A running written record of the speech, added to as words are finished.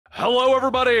Hello,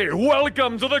 everybody.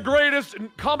 Welcome to the greatest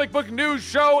comic book news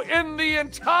show in the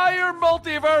entire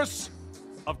multiverse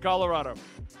of Colorado.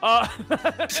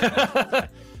 Today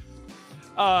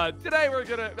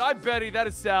I'm Betty, that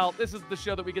is Sal. This is the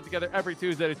show that we get together every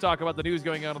Tuesday to talk about the news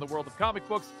going on in the world of comic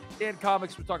books and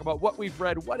comics. We talk about what we've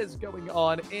read, what is going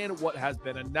on, and what has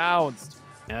been announced.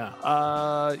 That's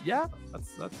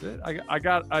it. I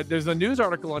got there's a news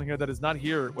article on here that is not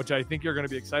here, which I think you're going to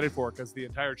be excited for because the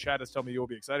entire chat has told me you will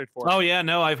be excited for. Oh yeah,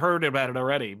 no, I've heard about it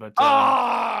already, but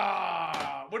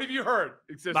what have you heard?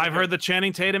 I've heard that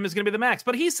Channing Tatum is going to be the Max,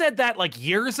 but he said that like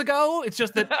years ago. It's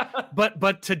just that,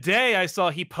 but today I saw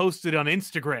he posted on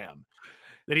Instagram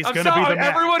that he's going to be the Max.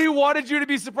 Everyone who wanted you to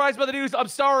be surprised by the news, I'm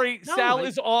sorry. No, Sal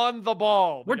is on the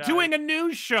ball. We're doing a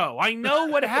news show. I know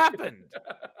what happened.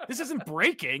 This isn't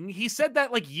breaking. He said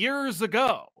that like years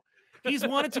ago. He's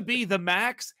wanted to be the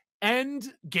Max and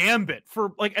Gambit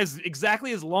for like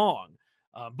exactly as long.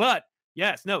 But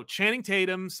yes, no, Channing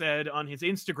Tatum said on his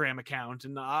Instagram account,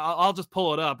 and I'll just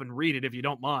pull it up and read it if you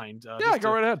don't mind. Go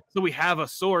right ahead. So we have a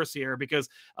source here because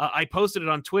I posted it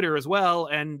on Twitter as well,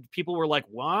 and people were like,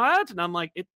 "What?" And I'm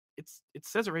like, "It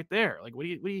says it right there. Like, what are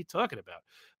you talking about?"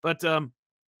 But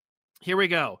here we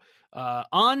go.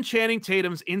 On Channing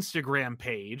Tatum's Instagram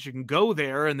page, you can go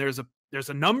there, and there's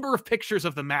a number of pictures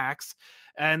of the Max,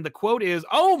 and the quote is,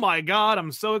 "Oh my God,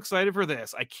 I'm so excited for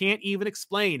this. I can't even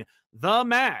explain. The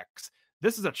Max.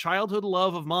 This is a childhood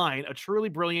love of mine, a truly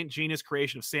brilliant genius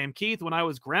creation of Sam Keith. When I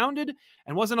was grounded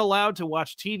and wasn't allowed to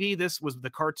watch TV, this was the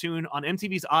cartoon on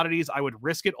MTV's Oddities I would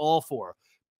risk it all for."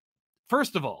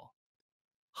 First of all,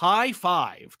 high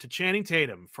five to Channing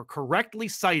Tatum for correctly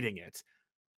citing it,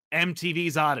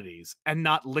 MTV's Oddities, and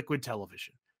not Liquid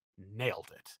Television. Nailed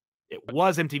it. It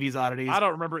was MTV's Oddities. I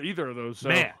don't remember either of those. So.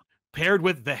 Man, paired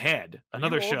with The Head,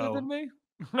 another Are you older show. Than me?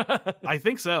 I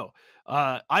think so.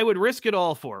 I would risk it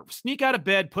all for. Sneak out of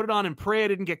bed, put it on, and pray I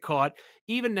didn't get caught.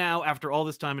 Even now, after all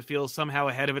this time, it feels somehow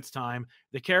ahead of its time.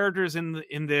 The characters in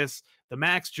this, the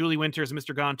Max, Julie Winters, and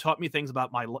Mr. Gone taught me things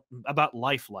about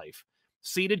life.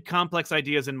 Seeded complex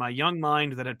ideas in my young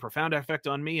mind that had profound effect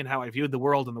on me and how I viewed the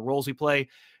world and the roles we play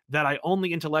that I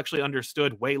only intellectually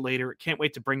understood way later. Can't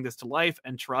wait to bring this to life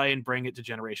and try and bring it to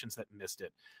generations that missed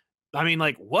it. I mean,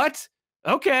 like, what?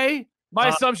 Okay. My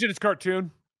assumption is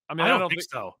cartoon. I mean, I don't think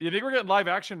so. You think we're getting live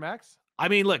action, Max? I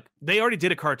mean, look, they already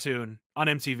did a cartoon on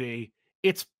MTV.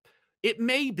 It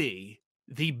may be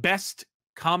the best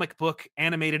comic book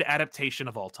animated adaptation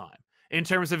of all time in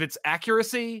terms of its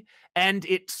accuracy and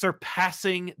it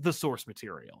surpassing the source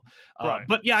material. Right.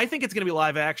 But yeah, I think it's going to be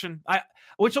live action,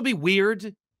 which will be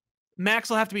weird. Max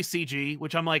will have to be CG,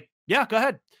 which I'm like, yeah, go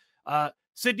ahead.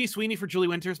 Sydney Sweeney for Julie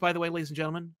Winters, by the way, ladies and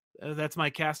gentlemen. That's my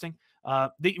casting.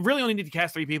 They really only need to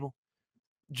cast 3 people.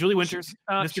 Julie Winters,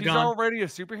 Mr. She's Gone. already a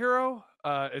superhero.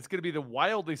 It's going to be the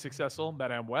wildly successful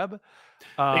Madame Web.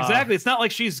 Exactly. It's not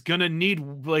like she's going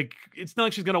to it's not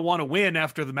like she's going to want to win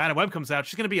after the Madame Web comes out.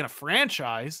 She's going to be in a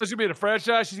franchise. She's going to be in a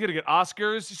franchise. She's going to get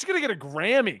Oscars. She's going to get a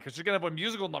Grammy because she's going to have a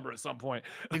musical number at some point.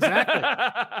 Exactly.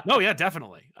 No, yeah,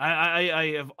 definitely.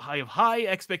 I have high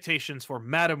expectations for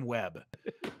Madame Web.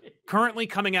 Currently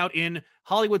coming out in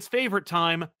Hollywood's favorite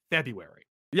time, February.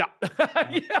 Yeah. Oh,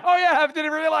 yeah. I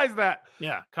didn't realize that.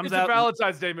 Yeah. Comes it's out. It's a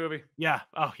Valentine's Day movie. Yeah.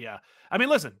 Oh, yeah. I mean,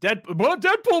 listen,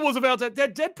 Deadpool was a Valentine's.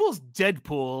 Deadpool's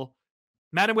Deadpool.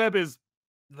 Madame Web is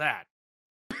that.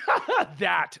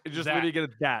 That. Just that. Really good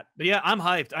at that. But yeah, I'm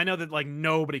hyped. I know that like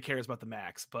nobody cares about the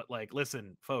Max, but like,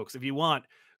 listen, folks, if you want,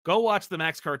 go watch the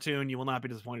Max cartoon. You will not be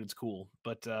disappointed. It's cool.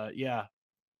 But yeah.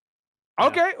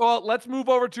 Okay, well, let's move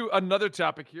over to another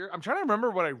topic here. I'm trying to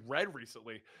remember what I read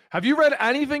recently. Have you read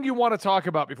anything you want to talk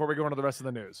about before we go into the rest of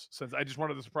the news? Since I just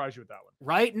wanted to surprise you with that one.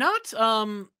 Right? Not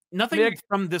nothing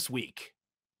from this week.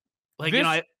 Like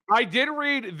I did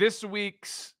read this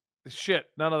week's shit.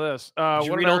 None of this. Did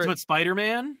you read Ultimate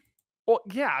Spider-Man? Well,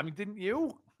 yeah. I mean, didn't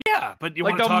you? Yeah, but you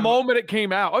like the moment it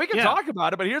came out. Oh, we can talk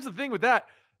about it. But here's the thing with that.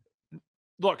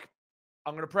 Look.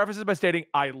 I'm going to preface it by stating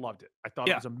I loved it. I thought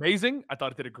it was amazing. I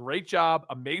thought it did a great job.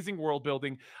 Amazing world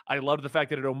building. I loved the fact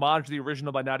that it homaged the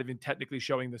original by not even technically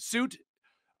showing the suit.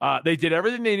 They did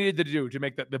everything they needed to do to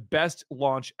make that the best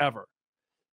launch ever.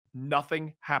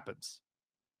 Nothing happens.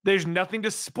 There's nothing to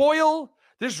spoil.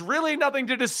 There's really nothing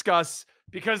to discuss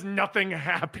because nothing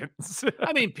happens.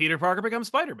 I mean, Peter Parker becomes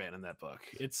Spider-Man in that book.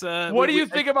 It's what do you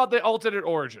think about the alternate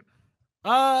origin?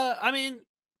 I mean,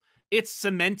 it's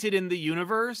cemented in the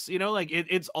universe, you know, like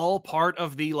it's all part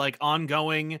of the like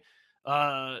ongoing,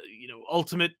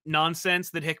 ultimate nonsense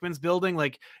that Hickman's building.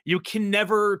 Like you can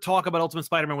never talk about Ultimate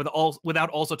Spider-Man without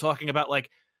also talking about like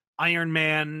Iron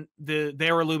Man,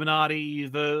 their Illuminati,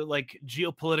 the like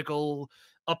geopolitical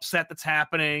upset that's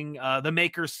happening, the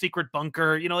Maker's secret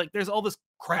bunker, like there's all this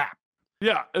crap.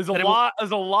 Yeah, there's a lot.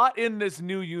 There's a lot in this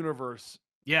new universe.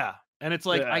 Yeah, and it's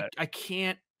like I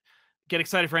can't get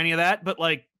excited for any of that, but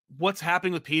like what's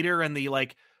happening with Peter and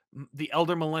the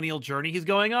elder millennial journey he's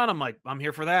going on, I'm like, I'm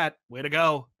here for that. Way to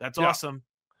go. That's awesome.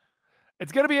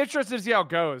 It's gonna be interesting to see how it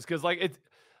goes, because like it's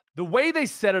the way they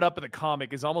set it up in the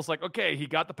comic is almost like, okay, he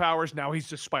got the powers, now he's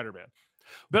just Spider-Man.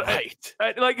 But right.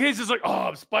 Like he's just like, oh,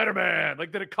 I'm Spider-Man.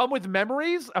 Like, did it come with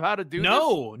memories of how to do this?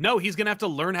 No, he's gonna have to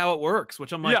learn how it works,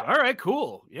 which I'm like, all right,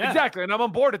 cool. Yeah. Exactly. And I'm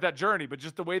on board at that journey, but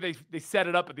just the way they set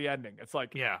it up at the ending, it's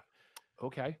like,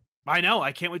 okay. I know.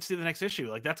 I can't wait to see the next issue.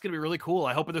 Like, that's gonna be really cool.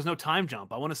 I hope there's no time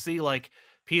jump. I want to see like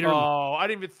Peter. Oh, I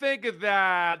didn't even think of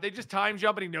that. They just time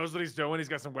jump and he knows what he's doing. He's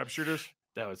got some web shooters.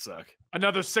 That would suck.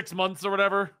 Another 6 months or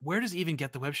whatever. Where does he even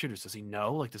get the web shooters? Does he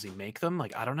know? Like, does he make them?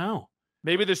 Like, I don't know.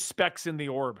 Maybe there's specs in the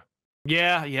orb.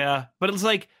 Yeah. But it's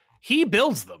like he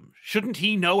builds them. Shouldn't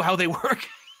he know how they work?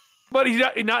 But he's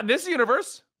not in this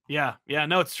universe. Yeah.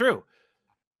 No, it's true.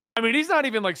 I mean, he's not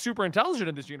even like super intelligent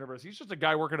in this universe. He's just a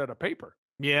guy working at a paper.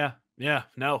 Yeah.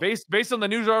 No. Based on the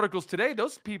news articles today,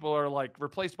 those people are like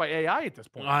replaced by AI at this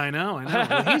point. I know.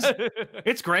 Well,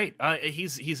 it's great.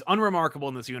 He's unremarkable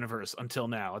in this universe until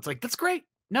now. It's like, that's great.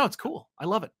 No, it's cool. I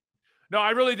love it. No,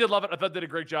 I really did love it. I thought they did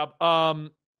a great job.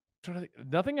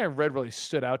 Nothing I read really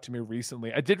stood out to me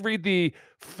recently. I did read the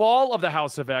Fall of the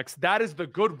House of X. That is the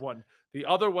good one. The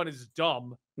other one is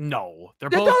dumb. No, they're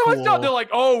both cool. Dumb. They're like,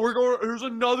 oh, here's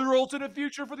another alternate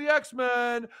future for the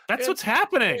X-Men. That's what's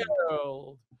happening.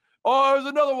 Oh, there's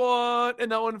another one.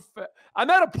 And that one, I'm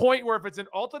at a point where if it's an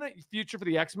alternate future for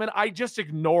the X-Men, I just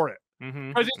ignore it.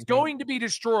 Because it's going to be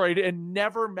destroyed and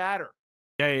never matter.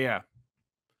 Yeah.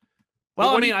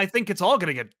 Well, I mean, I think it's all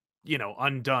going to get,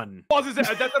 undone. Well, that's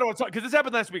because this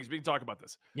happened last week, so we can talk about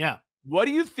this. Yeah. What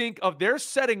do you think of their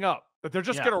setting up that they're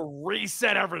just going to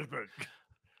reset everything?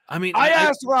 I mean, I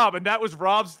asked Rob, and that was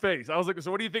Rob's face. I was like, so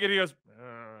what do you think? And he goes,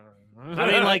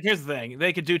 I mean, like, here's the thing.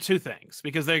 They could do two things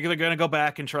because they're going to go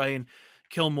back and try and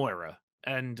kill Moira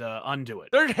and undo it.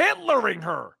 They're Hitlering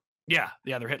her. Yeah,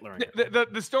 they're Hitlering her.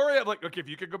 The story of like, okay, if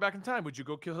you could go back in time, would you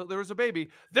go kill Hitler as a baby?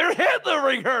 They're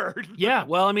Hitlering her. Yeah,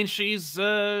 well, I mean, she's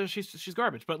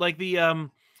garbage, but like they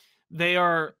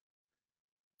are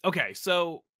okay.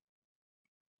 So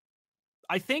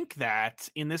I think that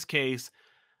in this case,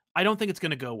 I don't think it's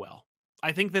going to go well.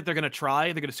 I think that they're going to try,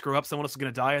 they're going to screw up, someone else is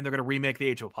going to die, and they're going to remake the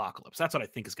Age of Apocalypse. That's what I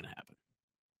think is going to happen.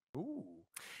 Ooh.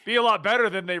 Be a lot better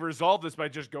than they resolve this by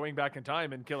just going back in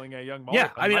time and killing a young Moira. Yeah,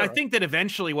 I mean, I think that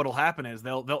eventually what'll happen is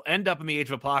they'll end up in the Age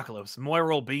of Apocalypse,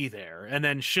 Moira will be there, and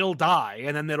then she'll die,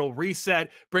 and then it'll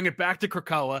reset, bring it back to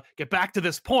Krakoa, get back to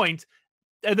this point,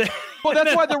 and then... Well,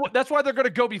 that's why they're going to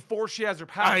go before she has her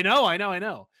power. I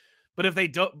know. But if they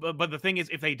don't, but the thing is,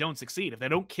 if they don't succeed, if they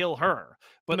don't kill her,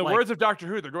 but in the words of Doctor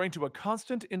Who, they're going to a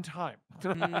constant in time.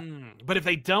 But if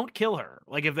they don't kill her,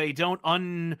 like if they don't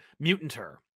unmutant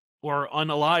her or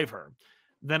unalive her,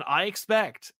 then I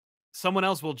expect someone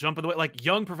else will jump in the way, like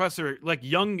young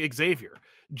Xavier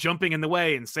jumping in the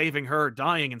way and saving her,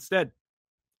 dying instead,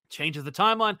 changes the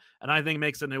timeline, and I think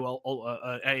makes a new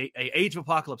Age of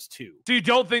Apocalypse 2. So you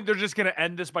don't think they're just going to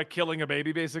end this by killing a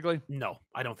baby, basically? No,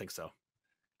 I don't think so.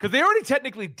 Because they already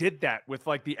technically did that with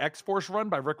like the X-Force run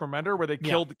by Rick Remender, where they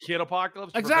killed the kid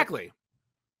Apocalypse. Exactly.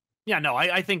 Yeah, no,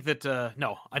 I think that,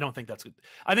 no, I don't think that's good.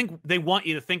 I think they want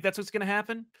you to think that's what's going to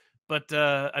happen, but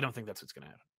I don't think that's what's going to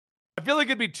happen. I feel like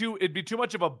it'd be too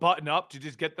much of a button up to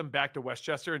just get them back to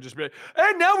Westchester and just be like,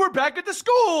 and now we're back at the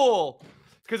school.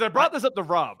 Because I brought this up to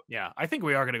Rob. Yeah, I think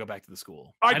we are going to go back to the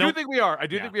school. I do think we are. I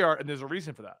do think we are, and there's a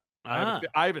reason for that. I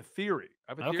have a theory.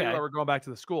 I have a theory why we're going back to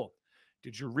the school.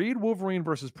 Did you read Wolverine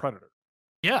versus Predator?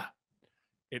 Yeah.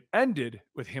 It ended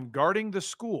with him guarding the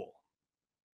school.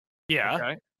 Yeah.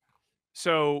 Okay.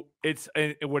 So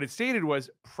what it stated was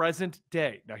present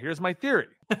day. Now here's my theory.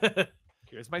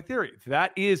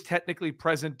 That is technically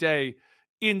present day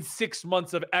in 6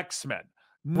 months of X-Men.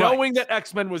 Knowing that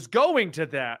X-Men was going to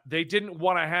that, they didn't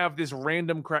want to have this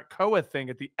random Krakoa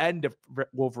thing at the end of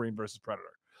Wolverine versus Predator.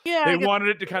 Yeah, they wanted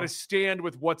it to kind of stand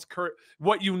with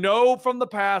what you know from the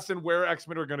past and where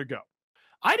X-Men are going to go.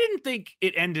 I didn't think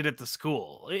it ended at the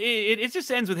school. It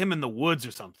just ends with him in the woods or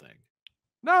something.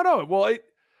 No. Well,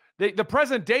 the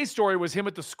present day story was him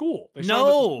at the school.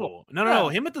 No.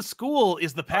 Him at the school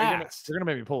is the past. You're gonna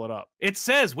make me pull it up. It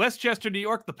says Westchester, New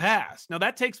York, the past. Now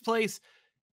that takes place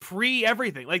pre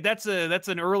everything. Like that's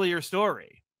an earlier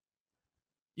story.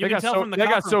 You can tell from the. They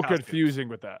got so confusing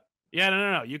with that. Yeah,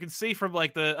 no. You can see from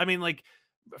like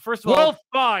first of all, well,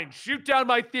 fine. Shoot down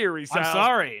my theory, Sal. I'm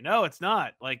sorry. No, it's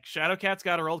not. Like Shadowcat's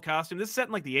got her old costume. This is set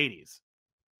in like the 80s.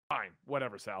 Fine,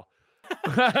 whatever, Sal.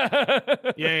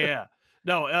 Yeah.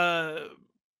 No,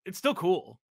 it's still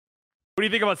cool. What do you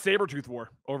think about Sabretooth War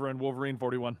over in Wolverine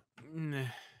 41?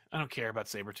 I don't care about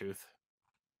Sabretooth.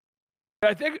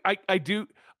 I think I do.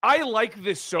 I like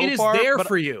this so far. It is there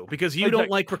for you because you don't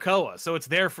like Krakoa. So it's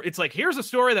there for, it's like, here's a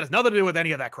story that has nothing to do with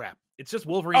any of that crap. It's just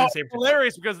Wolverine and Sabretooth.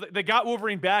 Hilarious because they got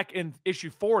Wolverine back in issue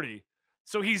 40.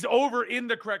 So he's over in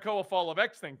the Krakoa Fall of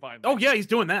X thing finally. Oh, yeah, he's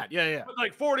doing that. Yeah. But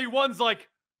like 41's like,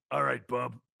 all right,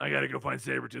 bub, I got to go find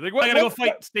Sabretooth. Like, I got to go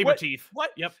fight Sabretooth. What?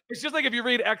 Yep. It's just like if you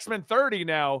read X-Men 30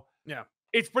 now. Yeah.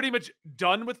 It's pretty much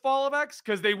done with Fall of X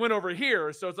because they went over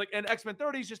here. So it's like, and X-Men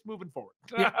 30 is just moving forward.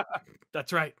 Yeah,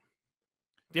 that's right.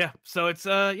 Yeah. So it's,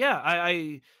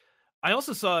 I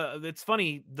also saw, it's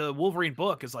funny, the Wolverine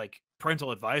book is like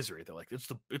parental advisory. They're like,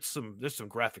 there's some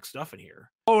graphic stuff in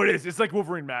here. Oh, it is. It's like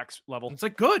Wolverine Max level. It's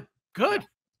like, good. Yeah.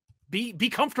 Be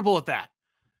comfortable with that.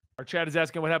 Our chat is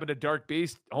asking what happened to Dark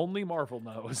Beast. Only Marvel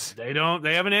knows. They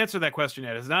haven't answered that question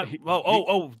yet. It's not,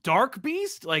 Dark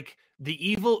Beast? Like the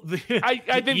evil. I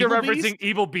think they're referencing Beast?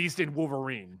 Evil Beast in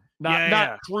Wolverine.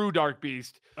 Not true Dark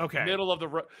Beast. Okay. Middle of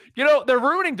the they're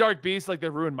ruining Dark Beast like they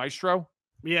ruined Maestro.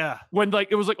 Yeah. When like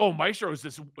it was like, oh, Maestro is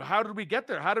this. How did we get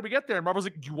there? And Marvel's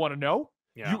like, do you want to know?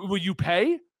 Yeah. Will you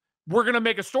pay? We're gonna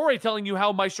make a story telling you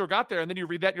how Maestro got there, and then you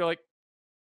read that and you're like,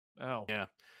 oh. Yeah.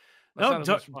 No,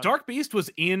 Dark Beast was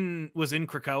in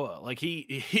Krakoa. Like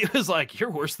he was like,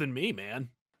 you're worse than me, man.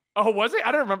 Oh, was he?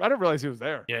 I don't remember. I didn't realize he was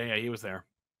there. Yeah, he was there.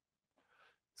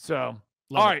 So,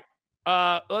 all right.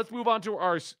 Let's move on to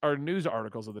our news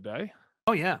articles of the day.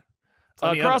 Oh yeah.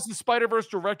 Across the Spider-Verse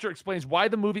director explains why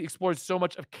the movie explores so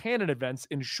much of canon events.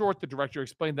 In short, the director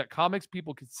explained that comics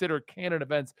people consider canon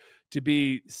events to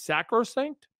be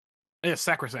sacrosanct. Yeah,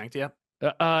 sacrosanct. Yeah.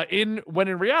 When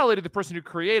in reality, the person who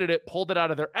created it pulled it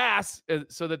out of their ass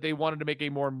so that they wanted to make a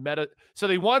more meta. So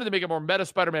they wanted to make a more meta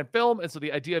Spider-Man film, and so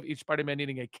the idea of each Spider-Man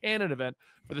needing a canon event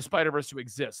for the Spider-Verse to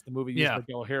exist. The movie used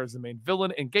Miguel O'Hara as the main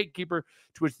villain and gatekeeper,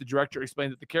 to which the director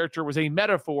explained that the character was a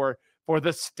metaphor for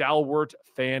the stalwart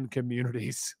fan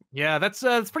communities. Yeah, that's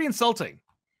pretty insulting.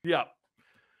 Yeah,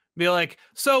 be like,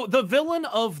 so the villain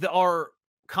of our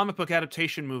comic book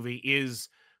adaptation movie is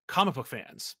comic book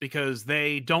fans because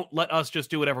they don't let us just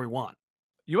do whatever we want.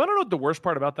 You want to know what the worst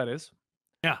part about that is?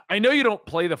 Yeah. I know you don't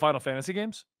play the Final Fantasy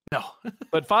games. No.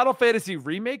 But Final Fantasy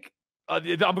Remake, I'm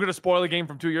going to spoil a game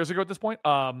from 2 years ago at this point,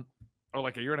 or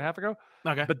like a year and a half ago.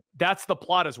 Okay. But that's the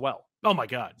plot as well. Oh my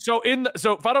God. So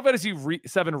Final Fantasy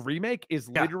 7 Remake is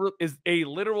a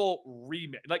literal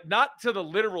remake, like not to the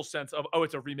literal sense of, oh,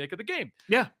 it's a remake of the game.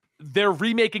 Yeah. They're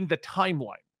remaking the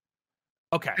timeline.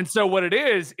 Okay. And so what it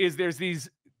is there's these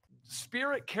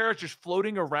spirit characters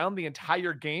floating around the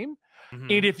entire game.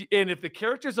 Mm-hmm. And if the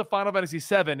characters of Final Fantasy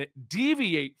VII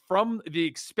deviate from the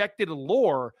expected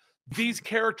lore, these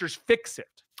characters fix it.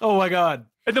 Oh my God.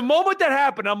 And the moment that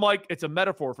happened, I'm like, it's a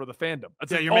metaphor for the fandom.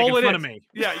 That's you're making fun of me.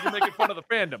 Yeah, you're making fun of the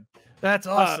fandom. That's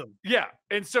awesome. Yeah.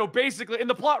 And so basically, and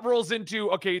the plot rolls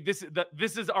into, okay, this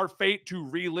is our fate to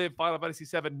relive Final Fantasy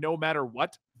VII no matter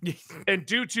what. And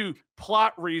due to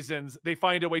plot reasons, they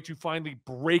find a way to finally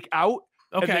break out.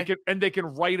 Okay. And they can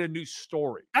write a new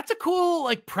story. That's a cool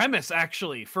premise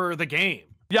actually for the game.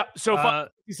 Yeah. So Final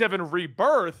Fantasy VII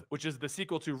Rebirth, which is the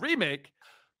sequel to Remake,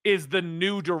 is the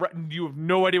new direct. You have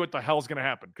no idea what the hell's going to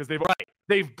happen because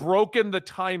they've broken the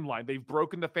timeline. They've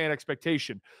broken the fan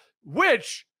expectation,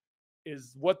 which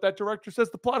is what that director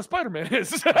says the plot of Spider-Man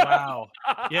is. Wow.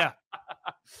 Yeah.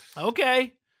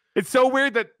 Okay. It's so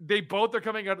weird that they both are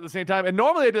coming out at the same time. And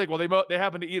normally they'd be like, well, they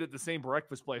happen to eat at the same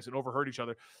breakfast place and overheard each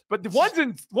other. But one's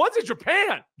in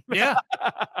Japan. Yeah.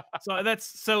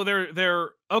 So they're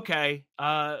okay.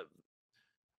 I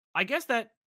guess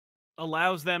that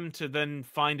allows them to then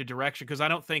find a direction because I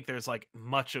don't think there's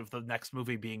much of the next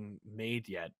movie being made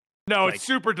yet. No, it's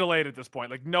super delayed at this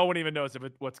point. No one even knows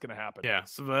what's going to happen. Yeah,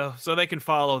 so they can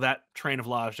follow that train of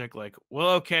logic.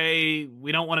 Okay,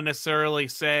 we don't want to necessarily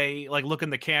say, look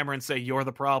in the camera and say you're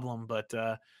the problem, but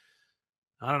I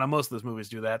don't know. Most of those movies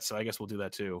do that, so I guess we'll do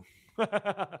that too.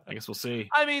 I guess we'll see.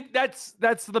 I mean, that's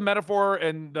the metaphor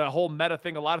and the whole meta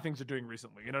thing. A lot of things are doing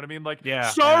recently. You know what I mean?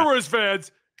 Star Wars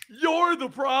fans, you're the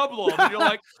problem. And you're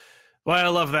like, well, I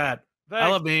love that.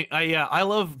 Thanks. I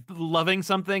love loving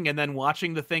something and then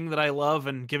watching the thing that I love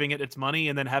and giving it its money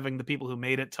and then having the people who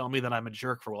made it tell me that I'm a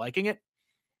jerk for liking it.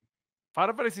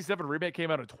 Final Fantasy VII Remake came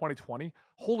out in 2020.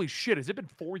 Holy shit, has it been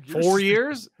 4 years? 4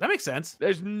 years? That makes sense.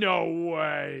 There's no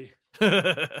way.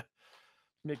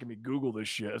 Making me Google this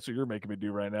shit. That's what you're making me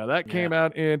do right now. That came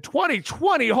out in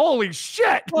 2020. Holy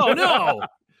shit. Oh, no.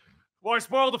 Well, I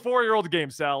spoiled the 4-year-old game,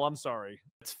 Sal. I'm sorry.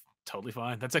 It's totally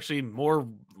fine. That's actually more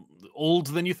old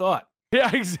than you thought. Yeah,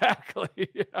 exactly.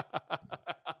 Yeah.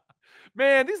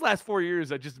 Man, these last 4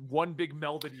 years are just one big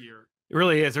melded year. It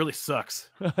really is. It really sucks.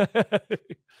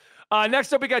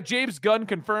 Next up, we got James Gunn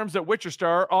confirms that Witcher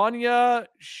star Anya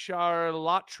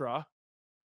Charlatra,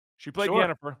 she played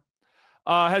Yennefer,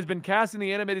 has been cast in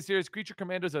the animated series Creature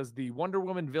Commandos as the Wonder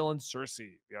Woman villain Circe.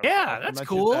 Yeah, that's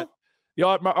cool. That. The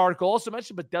article also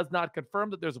mentioned, but does not confirm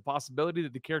that there's a possibility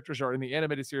that the characters are in the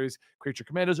animated series Creature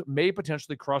Commandos may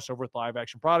potentially cross over with live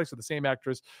action products with the same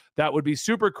actress. That would be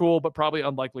super cool, but probably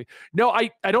unlikely. No,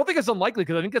 I don't think it's unlikely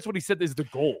because I think that's what he said is the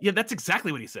goal. Yeah, that's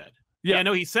exactly what he said. Yeah,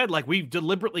 no, he said like we've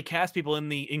deliberately cast people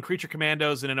in Creature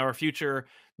Commandos and in our future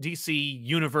DC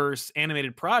universe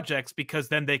animated projects because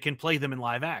then they can play them in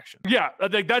live action. Yeah, I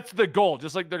think that's the goal.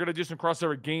 Just like they're going to do some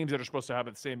crossover games that are supposed to have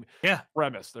the same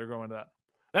premise. They're going to that.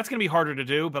 That's going to be harder to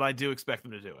do, but I do expect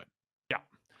them to do it. Yeah.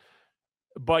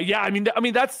 But yeah, I mean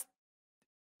that's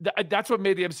what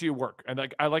made the MCU work. And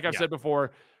like I've said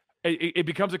before, it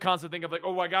becomes a constant thing of like,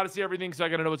 oh, I got to see everything, so I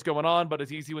got to know what's going on. But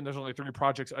it's easy when there's only 3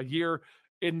 projects a year.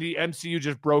 In the MCU,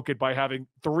 just broke it by having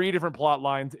 3 different plot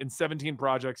lines in 17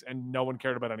 projects, and no one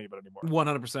cared about any of it anymore.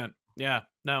 100%. Yeah.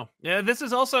 No. Yeah. This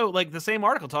is also like the same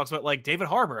article talks about like David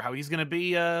Harbour, how he's going to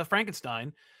be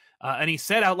Frankenstein. And he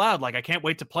said out loud, like, I can't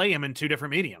wait to play him in 2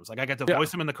 different mediums. Like, I got to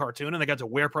voice him in the cartoon, and I got to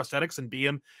wear prosthetics and be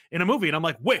him in a movie. And I'm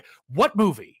like, wait, what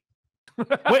movie?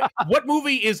 What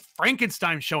movie is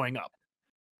Frankenstein showing up?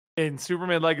 In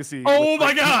Superman Legacy. Oh,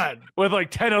 my God. With like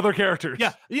 10 other characters.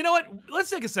 Yeah. You know what? Let's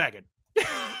take a second.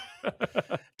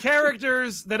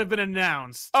 Characters that have been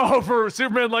announced. Oh, for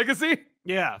Superman Legacy?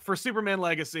 Yeah, for Superman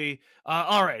Legacy.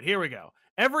 All right, here we go.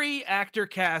 Every actor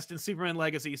cast in Superman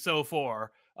Legacy so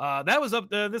far. That was up.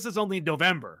 This is only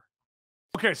November.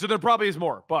 Okay, so there probably is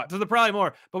more, but so there probably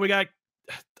more. But we got.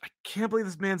 I can't believe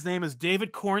this man's name is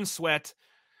David Cornsweet.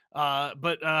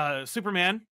 But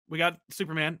Superman. We got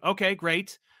Superman. Okay,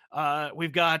 great.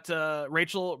 We've got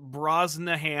Rachel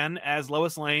Brosnahan as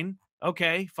Lois Lane.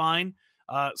 Okay, fine.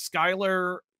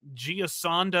 Skylar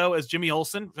Giasondo as Jimmy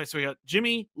Olsen. So we got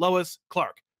Jimmy, Lois,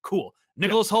 Clark. Cool.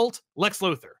 Nicholas Hoult, Lex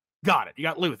Luthor. Got it. You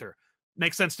got Luthor.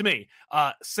 Makes sense to me.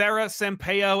 Sarah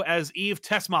Sampaio as Eve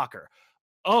Tessmacher.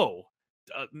 Oh,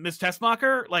 Miss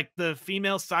Tessmacher, like the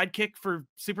female sidekick for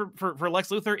Lex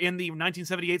Luthor in the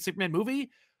 1978 Superman movie.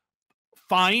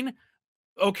 Fine.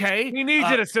 Okay. He needs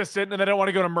an assistant, and they don't want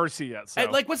to go to Mercy yet. So.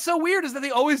 And, like, what's so weird is that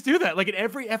they always do that. Like in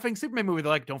every effing Superman movie,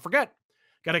 they're like, don't forget,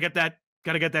 gotta get that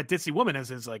ditzy woman as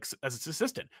his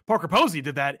assistant. Parker Posey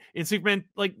did that in Superman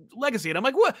like Legacy, and I'm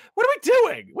like, what are we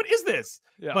doing? What is this?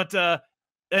 Yeah. But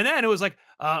and then it was like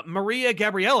Maria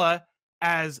Gabriella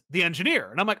as the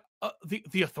engineer, and I'm like,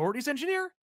 the Authority's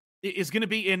engineer is going to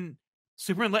be in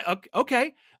Superman.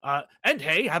 Okay, and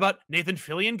hey, how about Nathan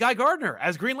Fillion, Guy Gardner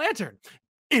as Green Lantern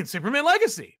in Superman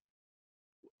Legacy?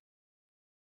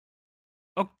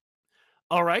 Oh,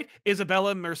 all right,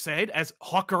 Isabella Merced as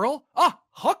Hawkgirl.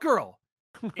 Hawkgirl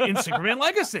in Superman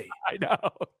Legacy. I know.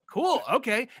 Cool.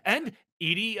 Okay, and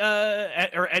Eddie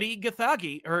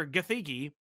Gathegi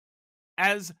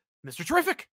as Mr.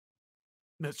 Terrific.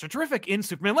 Mr. Terrific in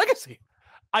Superman Legacy.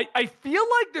 I feel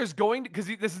like there's going to, because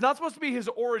this is not supposed to be his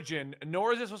origin,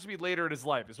 nor is it supposed to be later in his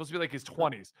life. It's supposed to be like his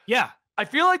 20s. Yeah. I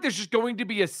feel like there's just going to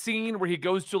be a scene where he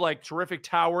goes to like Terrific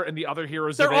Tower and the other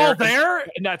heroes are all there.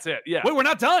 And that's it. Yeah. Wait, we're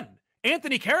not done.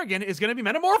 Anthony Kerrigan is going to be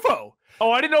Metamorpho.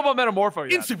 Oh, I didn't know about Metamorpho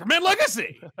yet. In Superman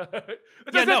Legacy.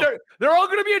 They're all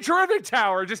going to be a Terrific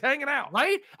Tower just hanging out.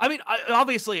 Right? I mean,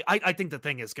 obviously, I think the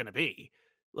thing is going to be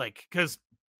like, because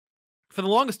for the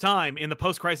longest time in the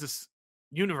post-crisis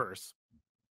universe,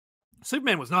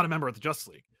 Superman was not a member of the Justice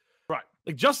League. Right.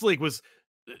 Like Justice League was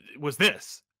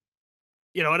this.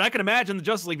 You know, and I can imagine the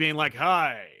Justice League being like,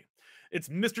 hi, it's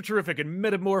Mr. Terrific and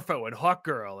Metamorpho and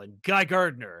Hawkgirl and Guy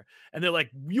Gardner. And they're like,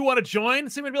 you want to join?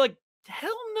 Superman would be like,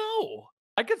 hell no.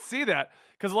 I could see that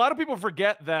because a lot of people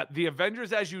forget that the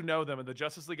Avengers as you know them and the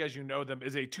Justice League as you know them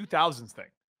is a 2000s thing.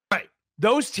 Right.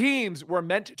 Those teams were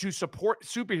meant to support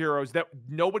superheroes that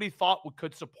nobody thought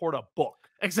could support a book.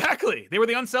 Exactly. They were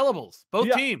the unsellables.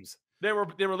 Both teams. They were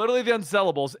literally the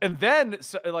unsellables. And then,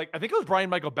 like, I think it was Brian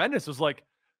Michael Bendis was like,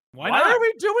 Why are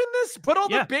we doing this? Put all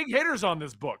the big hitters on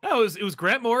this book. No, it was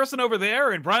Grant Morrison over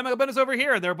there and Brian Michael Bendis over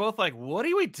here. And they're both like, what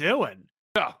are we doing?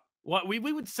 Yeah. What we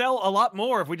would sell a lot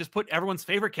more if we just put everyone's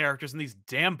favorite characters in these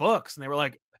damn books. And they were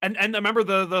like, and I remember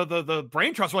the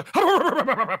brain trust were like,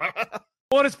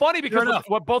 well, it's funny because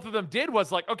what both of them did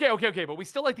was like, okay, but we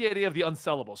still like the idea of the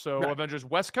unsellable. So Avengers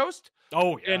West Coast,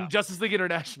 and Justice League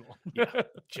International,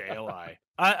 JLI.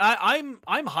 I'm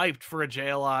hyped for a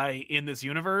JLI in this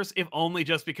universe, if only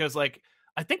just because like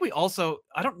I think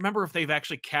I don't remember if they've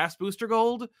actually cast Booster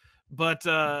Gold, but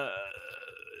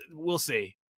we'll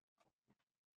see.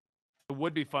 It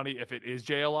would be funny if it is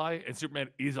JLI and Superman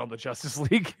is on the Justice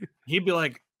League. He'd be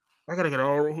like, I gotta get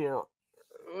over here.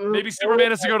 Maybe Superman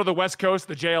has to go to the West Coast.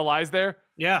 The JLI's there.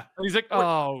 Yeah. And he's like,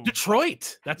 oh.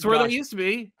 Detroit. That's where they used to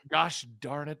be. Gosh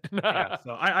darn it. Yeah,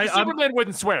 so Superman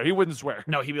wouldn't swear. He wouldn't swear.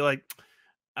 No, he'd be like,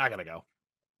 I gotta go.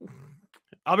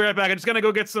 I'll be right back. I'm just gonna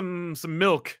go get some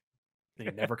milk. And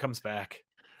he never comes back.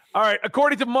 All right.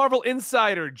 According to Marvel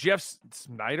Insider, Jeff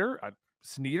Snyder,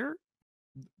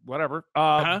 whatever.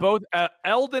 Both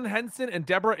Eldon Henson and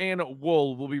Deborah Ann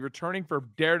Wool will be returning for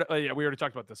Daredevil. Yeah, we already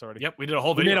talked about this already. Yep, we did a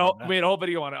whole video. We made a whole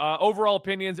video on it. Overall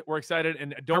opinions, we're excited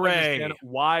and don't understand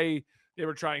why they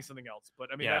were trying something else. But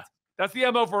I mean, that's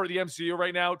the MO for the MCU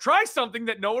right now. Try something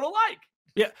that no one will like.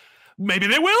 Yeah, maybe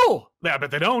they will. Yeah,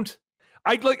 but they don't.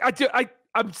 I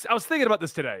was thinking about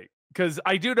this today because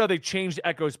I do know they changed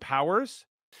Echo's powers.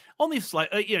 Only slight.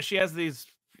 Yeah, she has these,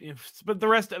 but the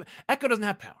rest of Echo doesn't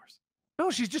have powers. No,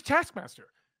 she's just Taskmaster.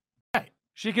 Right.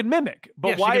 She can mimic.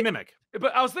 But why? She can mimic.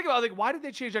 But I was thinking about why did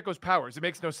they change Echo's powers? It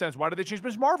makes no sense. Why did they change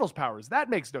Ms. Marvel's powers? That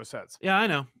makes no sense. Yeah, I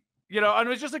know. And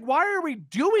it's just why are we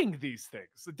doing these things?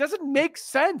 It doesn't make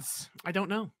sense. I don't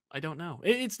know.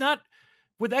 It's not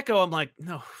with Echo. I'm like,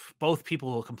 no, both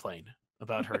people will complain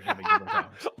about her having different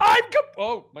powers.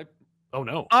 Oh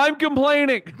no. I'm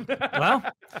complaining. Well,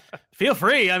 feel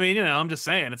free. I mean, I'm just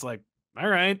saying. It's like, all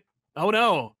right. Oh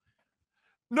no.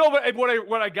 No, but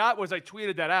what I got was I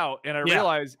tweeted that out and I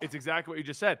realized it's exactly what you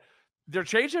just said. They're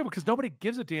changing it because nobody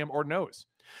gives a damn or knows.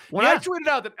 When I tweeted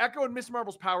out that Echo and Miss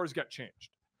Marvel's powers got changed,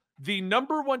 the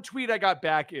number one tweet I got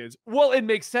back is, well, it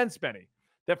makes sense, Benny,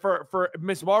 that for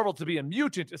Miss Marvel to be a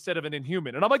mutant instead of an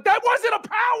Inhuman. And I'm like, that wasn't a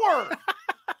power.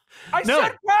 I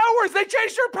said powers. They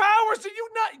changed her powers.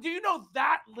 Do you know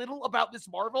that little about Miss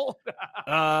Marvel?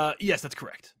 Yes, that's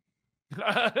correct.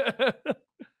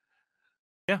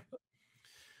 Yeah.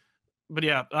 But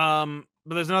yeah,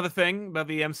 but there's another thing about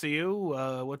the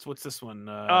MCU. What's this one?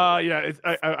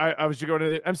 I was just going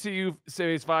to the MCU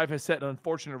Series 5 has set an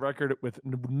unfortunate record with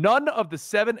none of the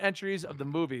 7 entries of the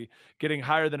movie getting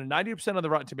higher than a 90% on the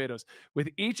Rotten Tomatoes, with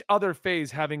each other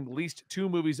phase having at least 2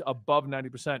 movies above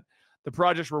 90%. The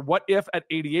projects were What If at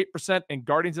 88% and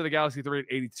Guardians of the Galaxy 3 at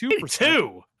 82%.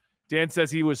 82. Dan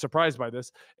says he was surprised by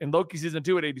this. And Loki Season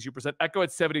 2 at 82%, Echo at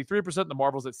 73%, The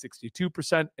Marvels at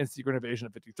 62%, and Secret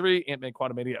Invasion at 53%, Ant-Man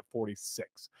Quantumania at 46%.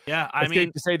 Yeah, I mean,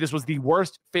 safe to say this was the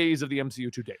worst phase of the MCU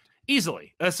to date.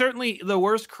 Easily. Certainly the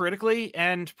worst critically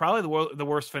and probably the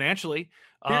worst financially.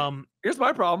 Here's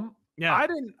my problem. Yeah.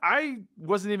 I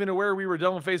wasn't even aware we were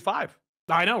done with phase 5.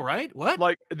 I know, right? What?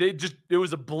 Like it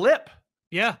was a blip.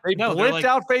 Yeah. They blipped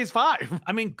out phase 5.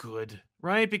 I mean, good,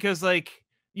 right? Because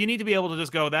you need to be able to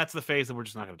just go, that's the phase that we're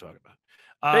just not going to talk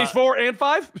about. Phase 4 and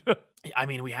 5? I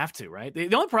mean, we have to, right?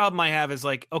 The only problem I have is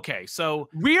okay, so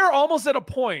we are almost at a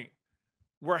point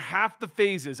where half the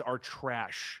phases are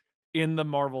trash in the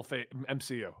Marvel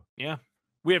MCU. Yeah.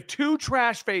 We have 2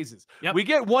 trash phases. Yep. We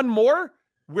get one more,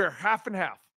 we're half and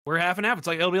half. We're half and half. It's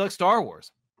it'll be like Star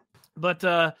Wars. But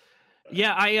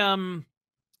yeah, I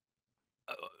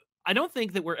don't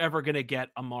think that we're ever going to get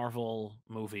a Marvel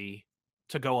movie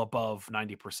to go above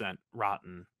 90%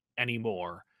 rotten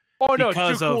anymore. Oh no,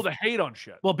 it's too cool to hate on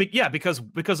shit. Well, because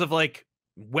of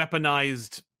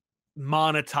weaponized,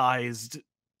 monetized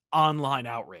online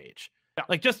outrage.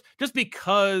 Yeah. Just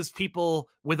because people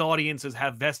with audiences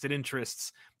have vested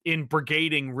interests in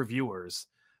brigading reviewers,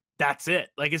 that's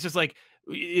it. It's just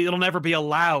it'll never be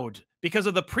allowed because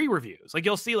of the pre-reviews.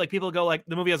 You'll see people go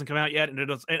the movie hasn't come out yet and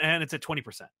it's at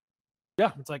 20%.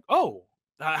 Yeah, it's oh.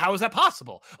 How is that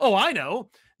possible? Oh, I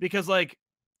know. Because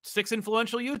 6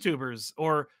 influential YouTubers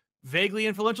or vaguely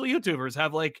influential YouTubers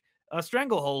have a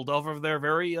stranglehold over their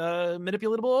very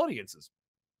manipulatable audiences.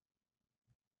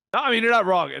 No, I mean, you're not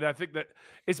wrong. And I think that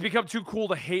it's become too cool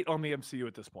to hate on the MCU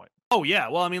at this point. Oh, yeah.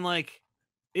 Well, I mean,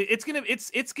 it's gonna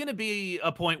be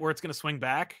a point where it's gonna swing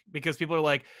back because people are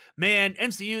like, man,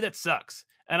 MCU, that sucks.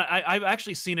 And I've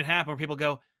actually seen it happen where people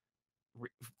go,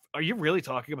 are you really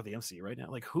talking about the MCU right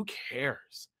now? Who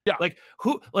cares? Yeah.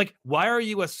 Why are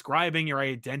you ascribing your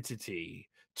identity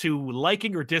to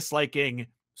liking or disliking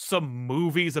some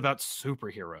movies about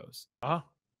superheroes? Uh-huh.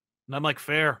 And I'm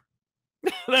fair.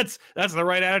 That's the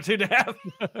right attitude to have.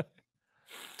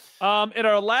 In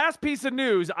our last piece of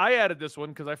news, I added this one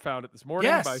because I found it this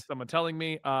morning by someone telling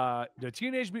me the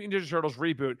Teenage Mutant Ninja Turtles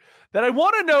reboot that I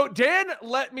want to note, Dan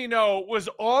let me know was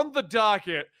on the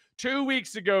docket 2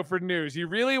 weeks ago for news. He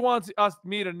really wants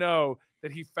me to know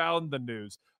that he found the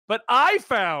news. But I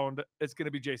found it's going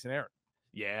to be Jason Aaron.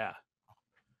 Yeah.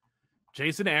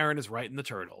 Jason Aaron is writing the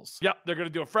Turtles. Yep, they're going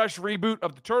to do a fresh reboot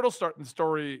of the Turtles, starting the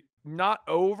story not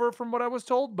over from what I was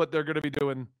told, but they're going to be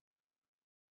doing.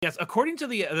 Yes, according to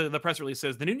the press release,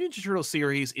 says the new Ninja Turtle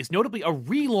series is notably a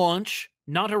relaunch,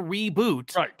 not a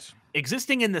reboot. Right.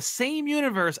 Existing in the same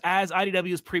universe as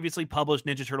IDW's previously published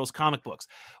Ninja Turtles comic books.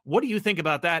 What do you think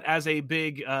about that as a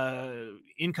big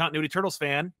in-continuity Turtles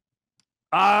fan?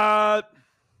 I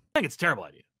think it's a terrible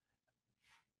idea.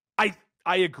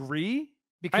 I agree,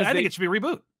 because I think it should be a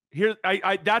reboot. Here,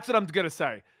 that's what I'm going to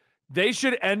say. They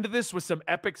should end this with some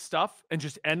epic stuff and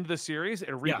just end the series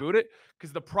and reboot it.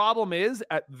 Because the problem is,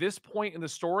 at this point in the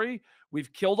story,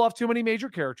 we've killed off too many major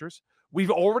characters. We've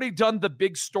already done the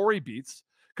big story beats.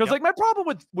 Because like my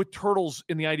problem with Turtles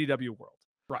in the IDW world,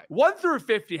 right? 1 through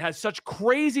 50 has such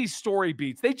crazy story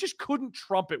beats. They just couldn't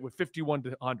trump it with 51 to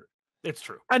 100. It's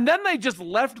true. And then they just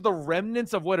left the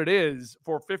remnants of what it is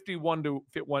for 51 to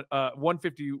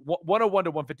 150, 101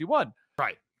 to 151.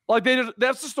 Right. Like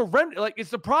that's just the remnant. Like, it's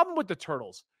the problem with the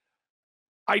Turtles.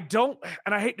 And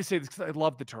I hate to say this because I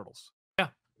love the Turtles. Yeah.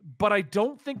 But I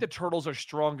don't think the Turtles are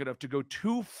strong enough to go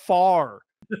too far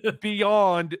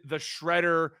beyond the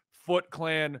Shredder, Foot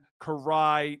Clan,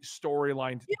 Karai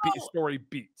storyline, story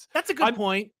beats. That's a good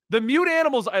point. The Mute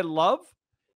Animals I love,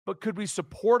 but could we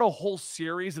support a whole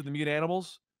series of the Mute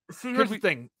Animals? See, here's the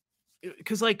thing.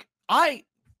 Because, like, I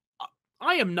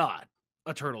am not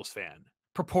a Turtles fan,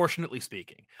 proportionately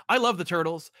speaking. I love the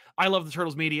Turtles. I love the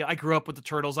Turtles media. I grew up with the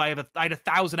Turtles. I had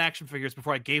 1,000 action figures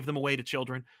before I gave them away to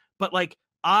children. But, like,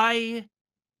 I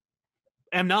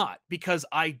am not, because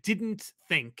I didn't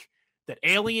think that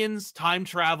aliens, time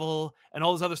travel, and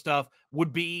all this other stuff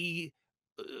would be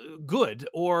good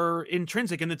or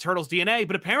intrinsic in the Turtles' DNA.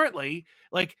 But apparently,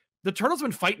 like, the Turtles have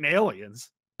been fighting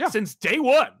aliens since day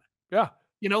one. Yeah.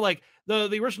 You know, like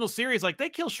the original series, like, they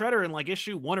kill Shredder in like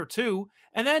issue 1 or 2,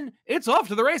 and then it's off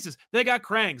to the races. They got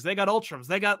Krangs, they got Ultrams,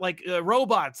 they got like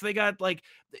robots, they got like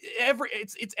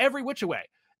it's every which way.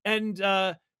 And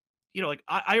you know, like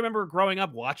I remember growing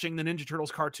up watching the Ninja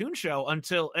Turtles cartoon show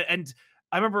and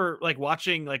I remember like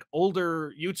watching like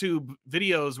older YouTube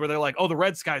videos where they're like, oh, the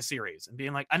Red Sky series, and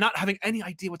being like, I'm not having any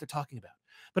idea what they're talking about.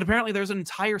 But apparently there's an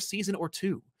entire season or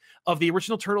 2 of the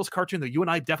original Turtles cartoon that you and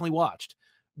I definitely watched,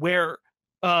 where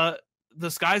the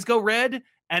skies go red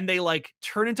and they like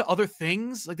turn into other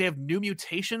things. Like, they have new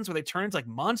mutations where they turn into like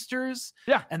monsters.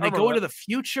 Yeah. And they go into the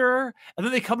future, and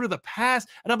then they come into the past.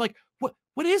 And I'm like,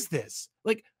 what is this?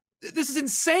 Like, this is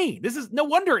insane. This is no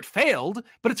wonder it failed,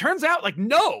 but it turns out like,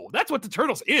 no, that's what the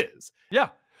Turtles is. Yeah.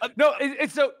 No,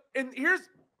 it's so, and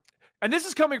this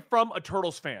is coming from a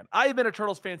Turtles fan. I have been a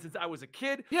Turtles fan since I was a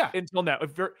kid. Yeah. Until now.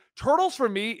 Turtles for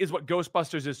me is what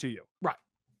Ghostbusters is to you. Right.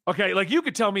 Okay. Like, you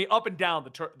could tell me up and down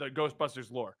the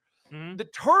Ghostbusters lore. Mm-hmm. The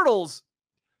Turtles,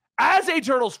 as a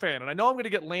Turtles fan, and I know I'm going to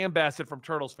get lambasted from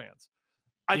Turtles fans,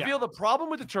 I feel the problem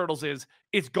with the Turtles is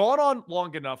it's gone on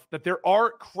long enough that there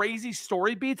are crazy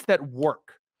story beats that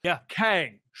work. Yeah.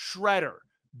 Kang, Shredder,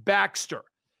 Baxter.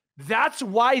 That's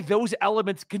why those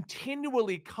elements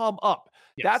continually come up.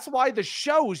 Yes. That's why the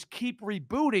shows keep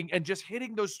rebooting and just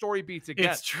hitting those story beats again.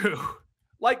 It's true.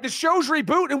 Like, the shows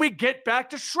reboot and we get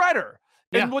back to Shredder.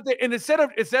 And instead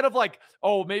of like,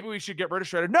 oh, maybe we should get rid of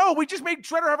Shredder. No, we just made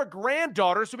Shredder have a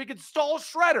granddaughter so we could stall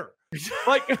Shredder.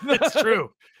 Like, that's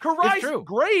true. Karai's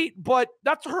great, but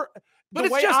that's her. But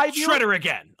it's just Shredder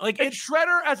again. Like, it's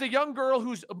Shredder as a young girl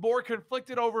who's more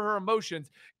conflicted over her emotions,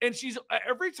 and she's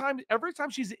every time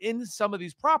she's in some of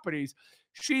these properties,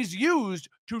 she's used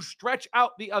to stretch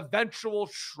out the eventual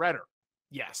Shredder.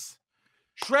 Yes.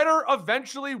 Shredder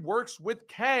eventually works with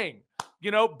Kang. You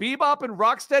know, Bebop and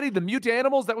Rocksteady, the Mute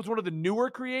Animals, that was one of the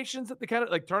newer creations that they kind of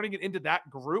like turning it into that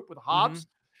group with Hobbs.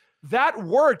 Mm-hmm. That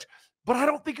worked, but I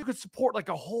don't think you could support like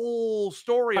a whole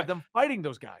story of them fighting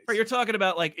those guys. Right, you're talking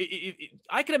about like,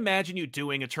 I can imagine you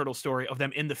doing a Turtle story of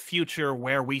them in the future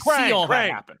where we see all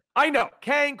that happen. I know.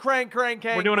 Krang.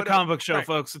 We're doing a comic book show,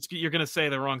 folks. You're going to say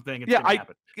the wrong thing. It's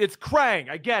happen. It's Krang.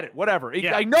 I get it. Whatever.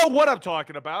 Yeah. I know what I'm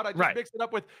talking about. I just mixed it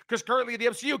up with, because currently in the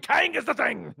MCU, Kang is the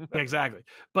thing. Exactly.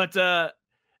 But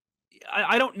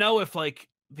I don't know if like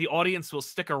the audience will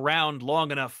stick around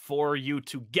long enough for you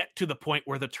to get to the point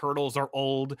where the Turtles are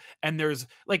old and there's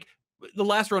like, the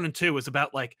last Ronin 2 is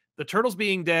about like the Turtles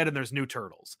being dead and there's new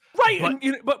Turtles. Right.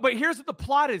 But here's what the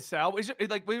plot is, Sal. It's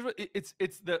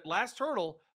the last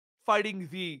Turtle fighting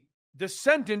the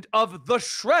descendant of the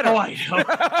Shredder. Oh, I know.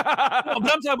 But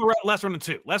I'm talking about Last Ronin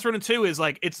 2. Last Ronin 2 is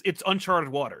like, it's uncharted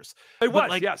waters.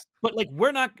 Yes. But like,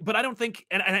 we're not, but I don't think,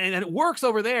 and it works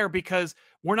over there because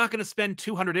we're not going to spend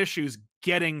 200 issues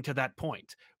getting to that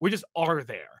point. We just are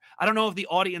there. I don't know if the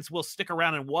audience will stick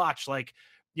around and watch like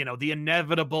you know, the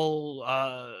inevitable,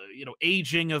 you know,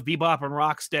 aging of Bebop and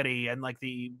Rocksteady, and like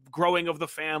the growing of the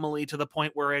family to the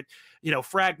point where it, you know,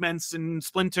 fragments and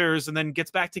splinters and then gets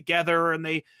back together. And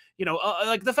they, you know,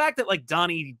 like the fact that like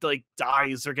Donnie like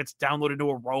dies or gets downloaded into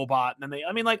a robot. And then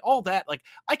I mean, like all that, like,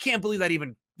 I can't believe that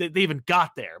they even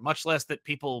got there, much less that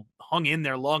people hung in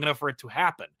there long enough for it to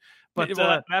happen. But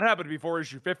that happened before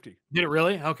issue 50. Did it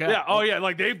really? Okay. Yeah. Oh yeah.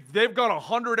 Like they've got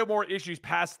 100 or more issues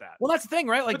past that. Well, that's the thing,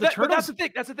 right? Like but that's the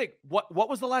thing. That's the thing. What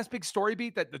was the last big story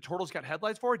beat that the Turtles got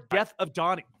headlines for? Death of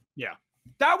Donnie. Yeah.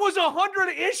 That was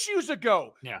 100 issues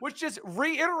ago. Yeah. Which just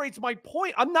reiterates my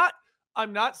point. I'm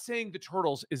not saying the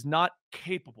Turtles is not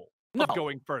capable of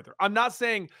going further. I'm not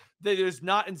saying that there's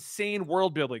not insane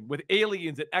world building with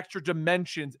aliens and extra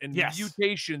dimensions and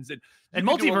mutations and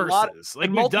multiverses. Like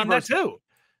we've done that too.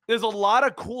 There's a lot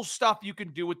of cool stuff you can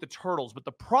do with the Turtles, but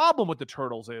the problem with the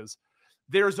Turtles is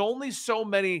there's only so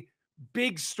many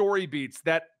big story beats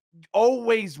that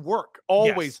always work.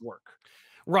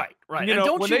 Right. You and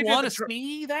know, don't you want to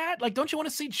see that? Like, don't you want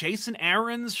to see Jason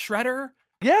Aaron's Shredder?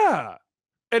 Yeah.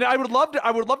 And I would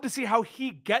love to see how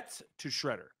he gets to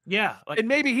Shredder. Yeah. And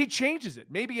maybe he changes it.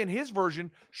 Maybe in his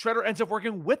version, Shredder ends up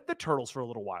working with the Turtles for a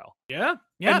little while. Yeah.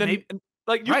 Yeah. And then,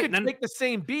 like you can take the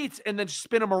same beats and then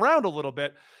spin them around a little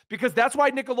bit, because that's why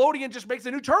Nickelodeon just makes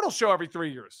a new Turtles show every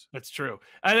 3 years. That's true.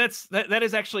 That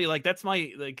is actually like, that's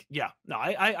my, like, yeah, no,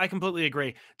 I completely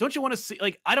agree. Don't you want to see,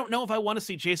 like, I don't know if I want to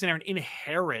see Jason Aaron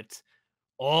inherit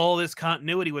all this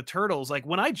continuity with Turtles. Like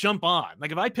when I jump on,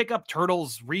 like if I pick up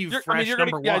Turtles refresh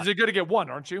number 1. Yeah, you're going to get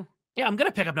one, aren't you? Yeah, I'm going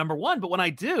to pick up number 1. But when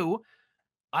I do,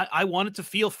 I want it to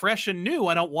feel fresh and new.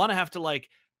 I don't want to have to like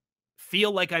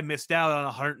feel like I missed out on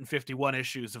 151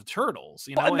 issues of Turtles,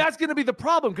 you know? And that's going to be the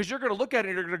problem, because you're going to look at it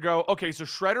and you're going to go, okay, so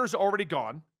Shredder's already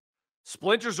gone.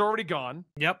 Splinter's already gone.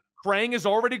 Yep. Krang is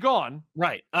already gone.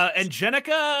 Right. And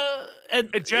Jenica.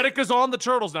 And Jenica's on the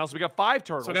Turtles now, so we got 5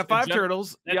 Turtles. So we got 5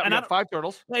 Turtles. Yeah, we got 5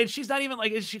 Turtles. And she's not even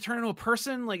like, is she turned into a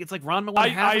person? Like it's like Ron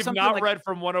I've not read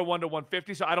from 101 to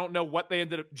 150, so I don't know what they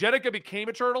ended up. Jenica became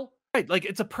a turtle? Right. Like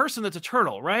it's a person that's a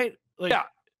turtle, right? Like, yeah.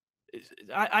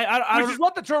 Which is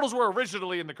what the Turtles were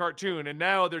originally in the cartoon, and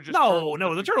now they're just no.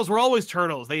 The Turtles were always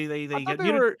turtles. They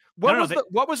get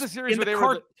what was the series where they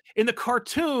were in the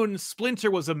cartoon?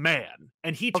 Splinter was a man,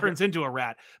 and he turns into a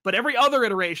rat. But every other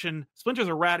iteration, Splinter's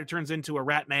a rat who turns into a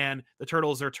rat man. The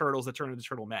Turtles are turtles that turn into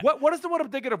turtle men. What is the one I'm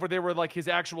thinking of where they were like his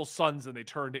actual sons and they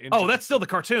turned into? Oh, that's still the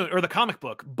cartoon or the comic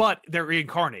book, but they're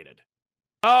reincarnated.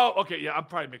 Oh, okay, yeah, I'm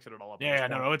probably mixing it all up. Yeah,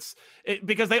 no, it's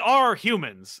because they are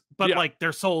humans, but like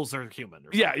their souls are human.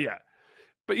 Yeah.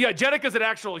 But yeah, Jenica's an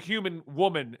actual human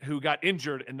woman who got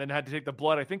injured and then had to take the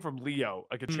blood, I think, from Leo,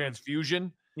 like a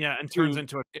transfusion. Yeah, and turns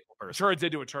into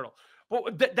a turtle. Well,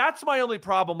 that's my only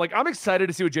problem. Like, I'm excited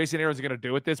to see what Jason Aaron's going to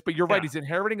do with this, but you're right, he's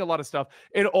inheriting a lot of stuff,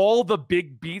 and all the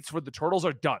big beats with the Turtles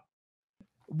are done.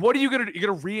 What are you going to do? You're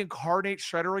going to reincarnate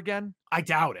Shredder again? I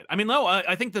doubt it. I mean, no,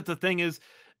 I think that the thing is,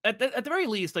 at the very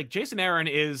least, like Jason Aaron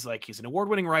is like, he's an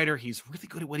award-winning writer. He's really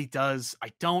good at what he does.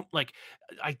 I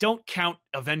don't count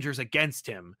Avengers against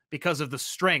him because of the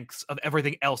strengths of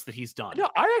everything else that he's done.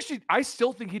 No, I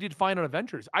still think he did fine on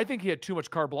Avengers. I think he had too much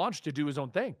carte blanche to do his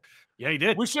own thing. Yeah, he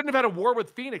did. We shouldn't have had a war with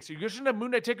Phoenix. You shouldn't have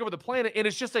Moon Knight take over the planet, and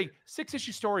it's just a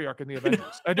 6-issue story arc in the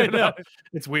Avengers. I know.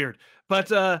 It's weird.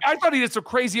 But I thought he did some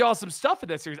crazy awesome stuff in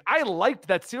that series. I liked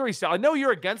that series style. I know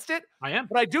you're against it. I am.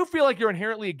 But I do feel like you're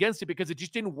inherently against it because it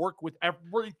just didn't work with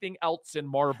everything else in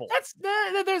Marvel.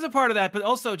 There's a part of that, but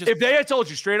also just... If they had told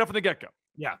you straight up from the get-go,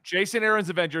 yeah, Jason Aaron's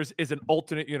Avengers is an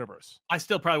alternate universe, I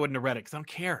still probably wouldn't have read it because I don't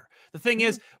care. The thing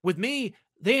is, with me,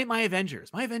 they ain't my Avengers.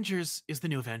 My Avengers is the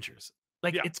new Avengers.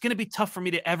 Like, it's going to be tough for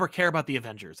me to ever care about the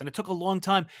Avengers. And it took a long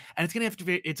time. And it's going to have to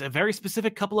be, it's a very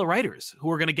specific couple of writers who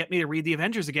are going to get me to read the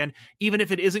Avengers again, even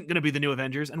if it isn't going to be the new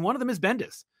Avengers. And one of them is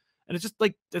Bendis. And it's just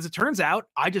like, as it turns out,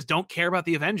 I just don't care about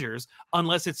the Avengers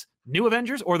unless it's new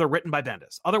Avengers or they're written by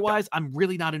Bendis. Otherwise, I'm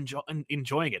really not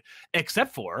enjoying it,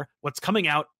 except for what's coming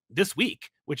out this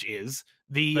week, which is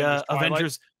the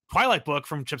Avengers Twilight book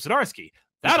from Chip Zdarsky.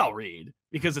 That I'll read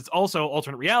because it's also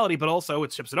alternate reality, but also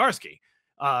it's Chip Zdarsky.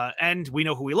 And we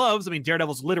know who he loves. I mean,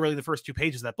 Daredevil's literally the first 2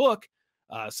 pages of that book.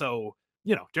 So,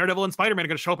 you know, Daredevil and Spider-Man are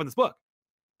going to show up in this book.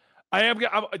 I'm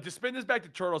to spin this back to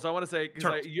Turtles. I want to say,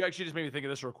 because you actually just made me think of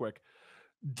this real quick.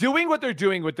 Doing what they're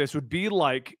doing with this would be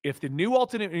like if the new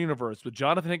alternate universe with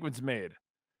Jonathan Hickman's made,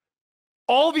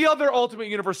 all the other Ultimate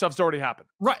Universe stuff's already happened.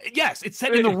 Right. Yes. It's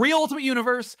set in the real Ultimate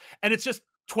Universe, and it's just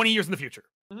 20 years in the future.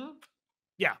 Mm-hmm.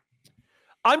 Yeah.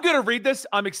 I'm going to read this.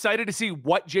 I'm excited to see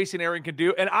what Jason Aaron can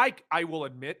do. And I will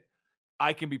admit,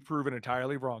 I can be proven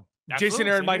entirely wrong. Absolutely. Jason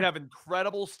Aaron might have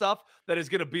incredible stuff that is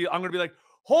going to be, I'm going to be like,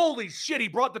 holy shit, he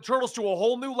brought the Turtles to a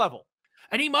whole new level.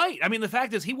 And he might. I mean, the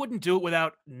fact is he wouldn't do it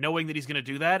without knowing that he's going to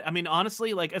do that. I mean,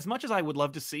 honestly, like as much as I would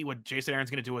love to see what Jason Aaron's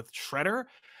going to do with Shredder,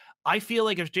 I feel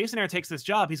like if Jason Aaron takes this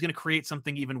job, he's going to create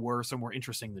something even worse or more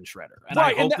interesting than Shredder. And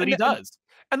I hope that he does.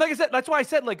 And like I said, that's why I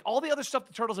said, like, all the other stuff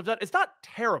the Turtles have done, it's not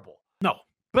terrible. No.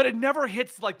 But it never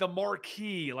hits, like, the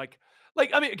marquee. Like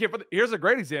I mean, okay, here's a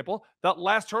great example. That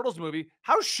last Turtles movie,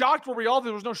 how shocked were we all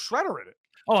there was no Shredder in it?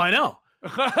 Oh, I know.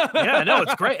 Yeah, no,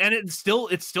 it's great. And it's still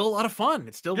a lot of fun.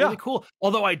 It's still really cool.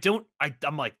 Although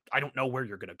I'm like, I don't know where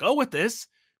you're going to go with this.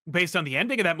 Based on the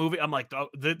ending of that movie, I'm like, oh,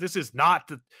 this is not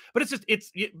the, but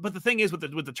but the thing is with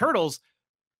the Turtles,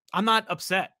 I'm not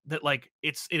upset that like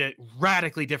it's in a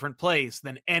radically different place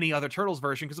than any other Turtles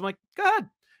version. Cause I'm like, go ahead.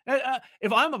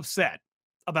 If I'm upset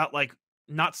about like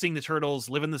not seeing the Turtles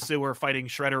live in the sewer fighting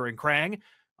Shredder and Krang,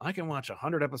 I can watch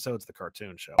 100 episodes of the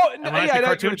cartoon show. Oh, and when I say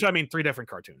cartoon show, I mean 3 different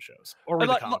cartoon shows or read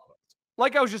the comic books.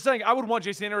 Like I was just saying, I would want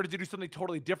Jason Aaron to do something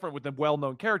totally different with the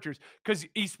well-known characters because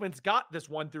Eastman's got this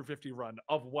 1 through 50 run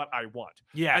of what I want.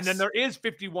 Yeah, and then there is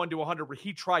 51 to 100 where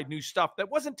he tried new stuff that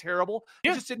wasn't terrible.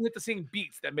 It just didn't hit the same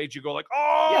beats that made you go like,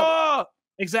 oh, yeah,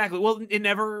 exactly. Well, it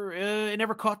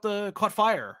never caught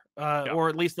fire, or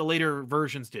at least the later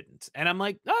versions didn't. And I'm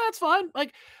like, oh, that's fine.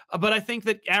 Like, but I think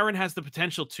that Aaron has the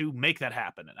potential to make that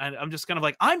happen. And I'm just kind of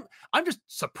like, I'm just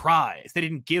surprised they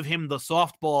didn't give him the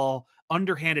softball,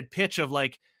 underhanded pitch of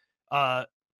like,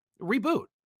 reboot.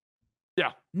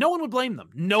 Yeah, no one would blame them.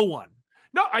 No one.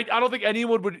 No, I don't think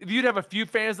anyone would. You'd have a few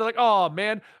fans that are like, oh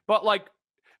man, but like.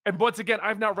 And once again,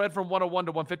 I've not read from 101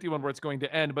 to 151 where it's going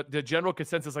to end, but the general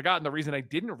consensus I got, and the reason I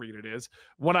didn't read it is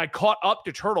when I caught up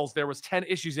to Turtles, there was 10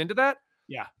 issues into that.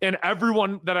 Yeah. And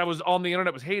everyone that I was on the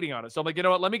internet was hating on it. So I'm like, you know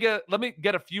what? Let me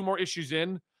get a few more issues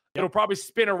in. Yep. It'll probably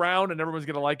spin around and everyone's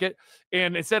going to like it.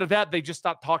 And instead of that, they just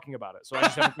stopped talking about it. So I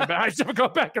just haven't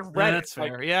gone back and read it. That's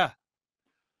fair. Yeah.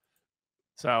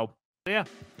 So, yeah.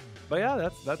 But yeah,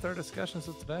 that's our discussions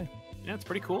of today. Yeah, it's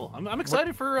pretty cool. I'm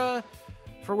excited for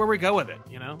where we go with it,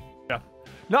 you know? Yeah.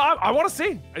 No, I want to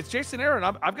see. It's Jason Aaron.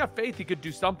 I've got faith he could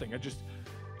do something.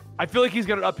 I feel like he's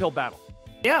got an uphill battle.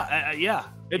 Yeah, yeah.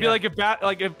 It'd be like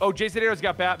if Jason Aaron's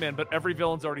got Batman, but every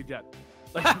villain's already dead.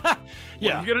 Like, what are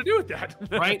you gonna do with that?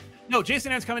 Right? No,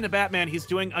 Jason Aaron's coming to Batman. He's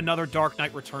doing another Dark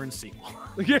Knight Returns sequel.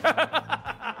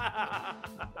 Yeah.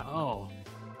 Oh.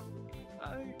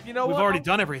 You know We've already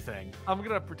done everything. I'm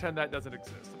gonna pretend that doesn't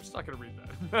exist. I'm just not gonna read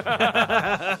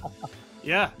that.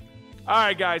 Yeah. All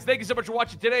right, guys. Thank you so much for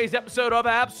watching today's episode of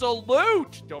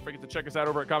Absolute. Don't forget to check us out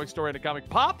over at Comic Story and a Comic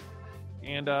Pop.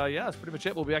 And yeah, that's pretty much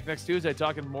it. We'll be back next Tuesday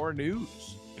talking more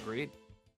news. Agreed.